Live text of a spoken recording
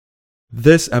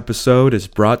This episode is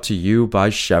brought to you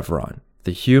by Chevron,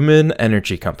 the human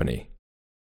energy company.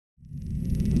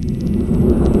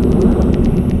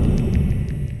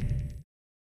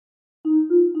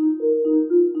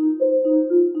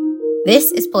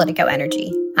 This is Politico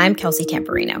Energy. I'm Kelsey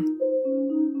Tamperino.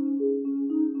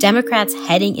 Democrats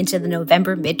heading into the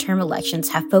November midterm elections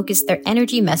have focused their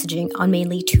energy messaging on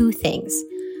mainly two things: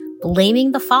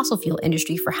 blaming the fossil fuel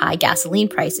industry for high gasoline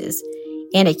prices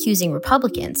and accusing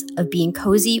Republicans of being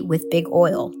cozy with big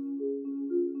oil.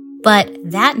 But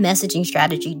that messaging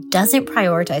strategy doesn't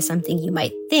prioritize something you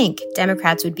might think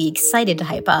Democrats would be excited to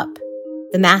hype up: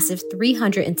 the massive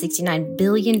 $369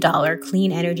 billion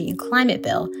clean energy and climate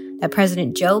bill that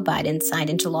President Joe Biden signed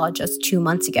into law just 2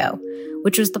 months ago,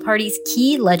 which was the party's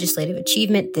key legislative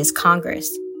achievement this Congress.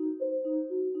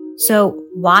 So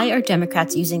why are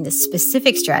Democrats using this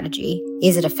specific strategy?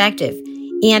 Is it effective?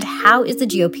 And how is the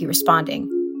GOP responding?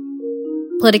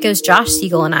 Politico's Josh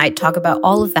Siegel and I talk about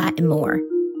all of that and more.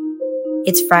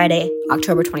 It's Friday,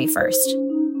 October 21st.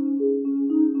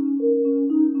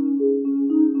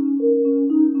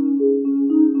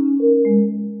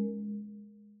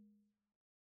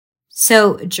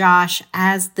 So, Josh,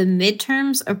 as the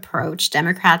midterms approach,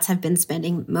 Democrats have been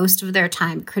spending most of their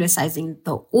time criticizing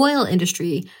the oil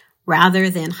industry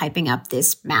rather than hyping up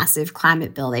this massive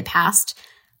climate bill they passed.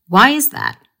 Why is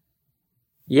that?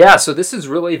 Yeah, so this is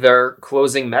really their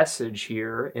closing message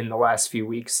here in the last few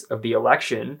weeks of the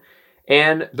election.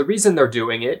 And the reason they're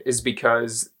doing it is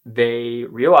because they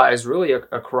realize really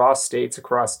across states,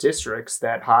 across districts,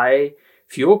 that high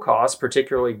fuel costs,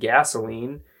 particularly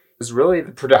gasoline, is really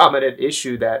the predominant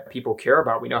issue that people care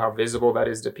about. We know how visible that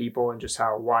is to people and just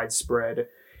how widespread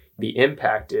the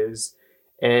impact is.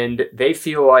 And they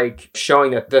feel like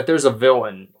showing that there's a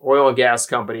villain. Oil and gas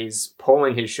companies,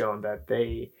 polling has shown that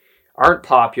they aren't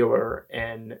popular.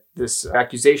 And this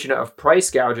accusation of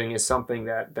price gouging is something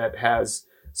that has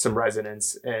some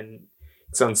resonance. And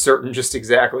it's uncertain just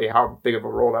exactly how big of a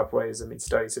role that plays. I mean,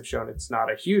 studies have shown it's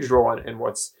not a huge role in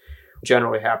what's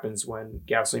generally happens when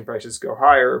gasoline prices go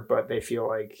higher, but they feel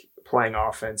like playing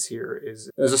offense here is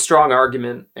a strong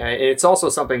argument. And it's also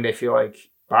something they feel like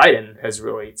Biden has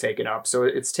really taken up. So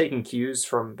it's taking cues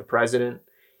from the president.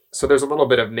 So there's a little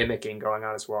bit of mimicking going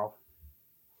on as well.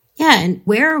 Yeah, and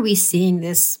where are we seeing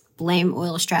this blame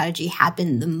oil strategy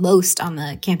happen the most on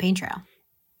the campaign trail?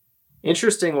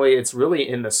 Interestingly, it's really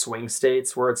in the swing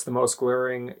states where it's the most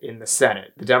glaring. In the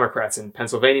Senate, the Democrats in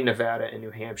Pennsylvania, Nevada, and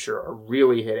New Hampshire are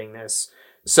really hitting this.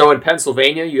 So in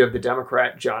Pennsylvania, you have the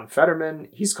Democrat John Fetterman.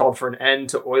 He's called for an end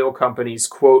to oil companies'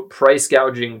 quote, price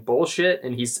gouging bullshit.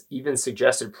 And he's even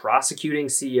suggested prosecuting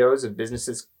CEOs of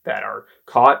businesses that are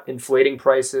caught inflating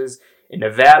prices. In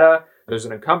Nevada, there's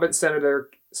an incumbent senator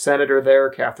there,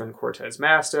 Catherine Cortez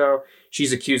Masto.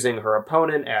 She's accusing her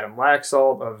opponent, Adam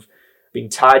Laxalt, of being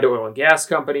tied to oil and gas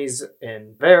companies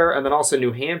and then also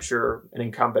New Hampshire, an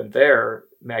incumbent there,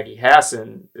 Maggie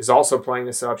Hassan, is also playing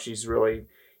this up. She's really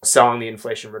selling the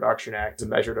Inflation Reduction Act as a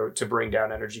measure to bring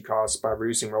down energy costs by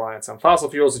reducing reliance on fossil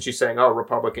fuels. And she's saying,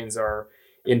 Republicans are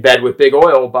in bed with big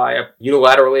oil by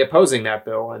unilaterally opposing that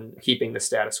bill and keeping the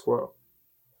status quo.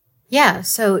 Yeah,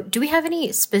 so do we have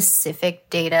any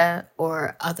specific data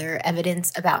or other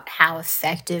evidence about how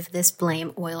effective this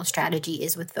blame oil strategy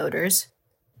is with voters?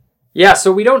 Yeah,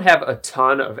 so we don't have a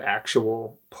ton of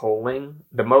actual polling.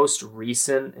 The most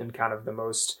recent and kind of the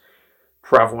most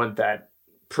prevalent that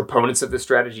proponents of the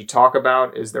strategy talk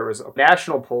about is there was a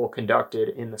national poll conducted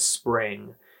in the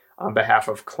spring on behalf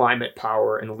of Climate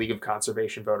Power and League of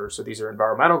Conservation Voters. So these are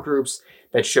environmental groups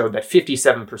that showed that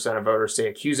 57% of voters say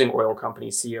accusing oil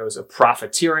company CEOs of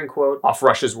profiteering, quote, off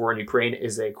Russia's war in Ukraine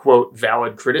is a, quote,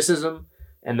 valid criticism.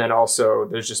 And then also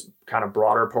there's just kind of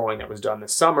broader polling that was done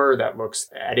this summer that looks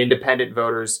at independent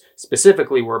voters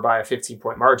specifically, where by a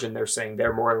 15-point margin, they're saying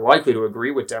they're more likely to agree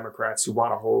with Democrats who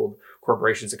want to hold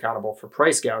corporations accountable for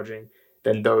price gouging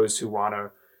than those who want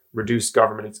to reduce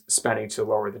government spending to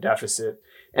lower the deficit.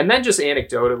 And then just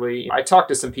anecdotally, I talked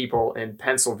to some people in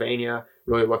Pennsylvania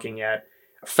really looking at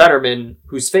Fetterman,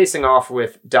 who's facing off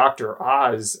with Dr.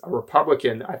 Oz, a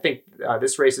Republican. I think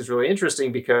this race is really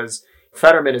interesting because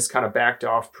Fetterman has kind of backed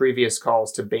off previous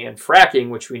calls to ban fracking,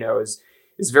 which we know is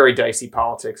very dicey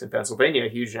politics in Pennsylvania, a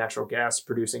huge natural gas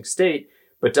producing state.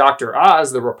 But Dr.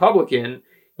 Oz, the Republican,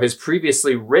 has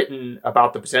previously written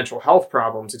about the potential health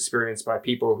problems experienced by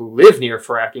people who live near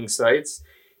fracking sites.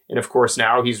 And of course,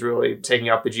 now he's really taking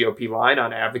up the GOP line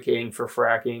on advocating for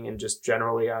fracking and just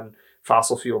generally on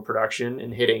fossil fuel production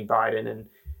and hitting Biden and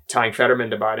tying Fetterman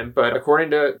to Biden. But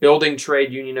according to building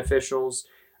trade union officials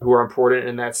who are important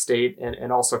in that state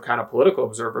and also kind of political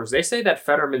observers, they say that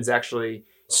Fetterman's actually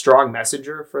strong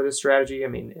messenger for this strategy. I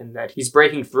mean, in that he's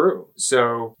breaking through.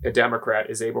 So a Democrat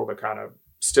is able to kind of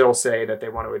still say that they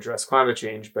want to address climate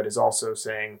change, but is also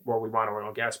saying, well, we want oil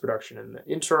and gas production in the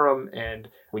interim, and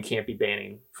we can't be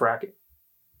banning fracking.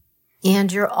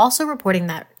 And you're also reporting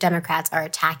that Democrats are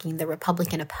attacking the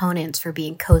Republican opponents for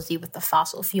being cozy with the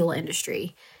fossil fuel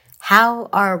industry. How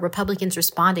are Republicans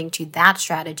responding to that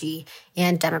strategy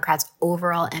and Democrats'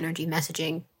 overall energy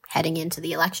messaging heading into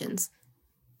the elections?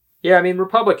 Yeah, I mean,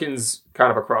 Republicans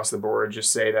kind of across the board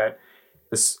just say that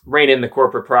this rein in the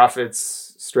corporate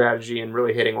profits strategy and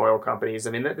really hitting oil companies.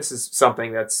 I mean, this is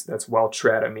something that's well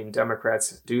tread. I mean,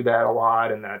 Democrats do that a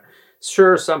lot, and that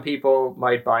sure, some people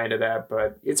might buy into that,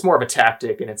 but it's more of a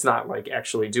tactic, and it's not like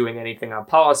actually doing anything on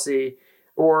policy.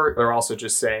 Or they're also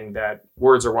just saying that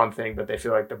words are one thing, but they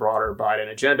feel like the broader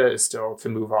Biden agenda is still to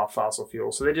move off fossil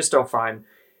fuels. So they just don't find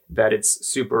that it's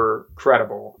super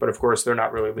credible. But of course, they're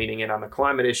not really leaning in on the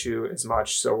climate issue as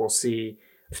much. So we'll see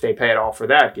if they pay it all for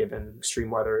that, given extreme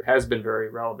weather has been very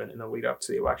relevant in the lead up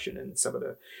to the election and some of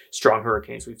the strong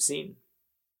hurricanes we've seen.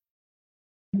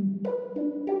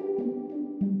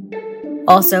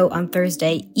 Also, on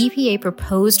Thursday, EPA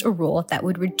proposed a rule that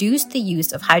would reduce the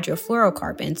use of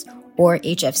hydrofluorocarbons, or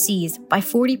HFCs, by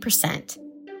 40%.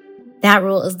 That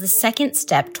rule is the second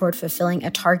step toward fulfilling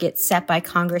a target set by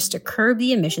Congress to curb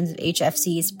the emissions of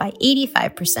HFCs by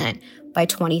 85% by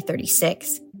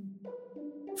 2036.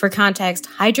 For context,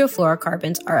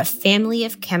 hydrofluorocarbons are a family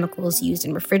of chemicals used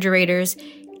in refrigerators,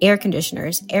 air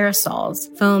conditioners,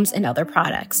 aerosols, foams, and other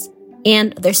products,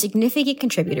 and they're significant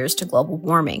contributors to global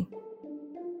warming.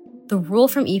 The rule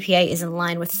from EPA is in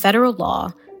line with federal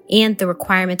law and the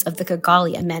requirements of the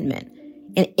Kigali Amendment,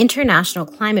 an international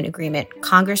climate agreement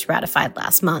Congress ratified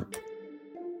last month.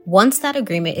 Once that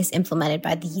agreement is implemented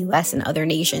by the U.S. and other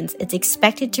nations, it's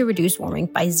expected to reduce warming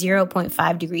by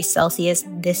 0.5 degrees Celsius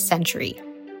this century.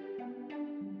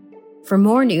 For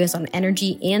more news on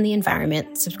energy and the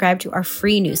environment, subscribe to our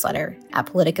free newsletter at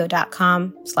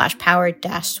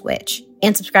politico.com/power-switch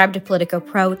and subscribe to Politico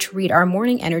Pro to read our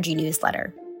morning energy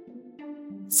newsletter.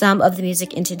 Some of the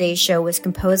music in today's show was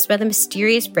composed by the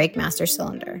mysterious Breakmaster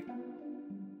Cylinder.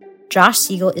 Josh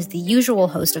Siegel is the usual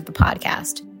host of the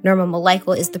podcast. Norma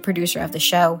Malaikal is the producer of the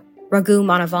show. Raghu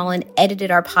Manavalan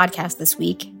edited our podcast this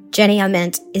week. Jenny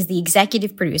Ament is the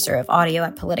executive producer of audio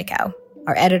at Politico.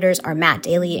 Our editors are Matt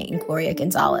Daly and Gloria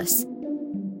Gonzalez.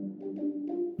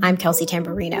 I'm Kelsey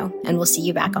Tamburino, and we'll see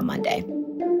you back on Monday.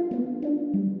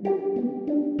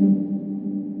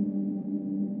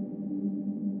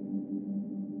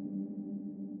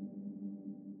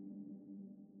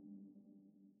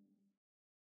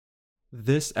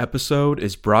 This episode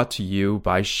is brought to you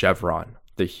by Chevron,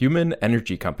 the human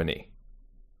energy company.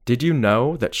 Did you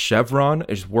know that Chevron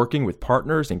is working with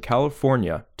partners in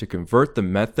California to convert the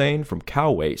methane from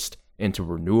cow waste into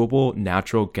renewable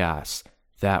natural gas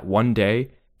that one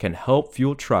day can help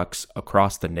fuel trucks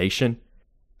across the nation?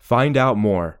 Find out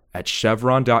more at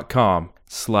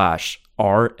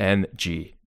chevron.com/RNG.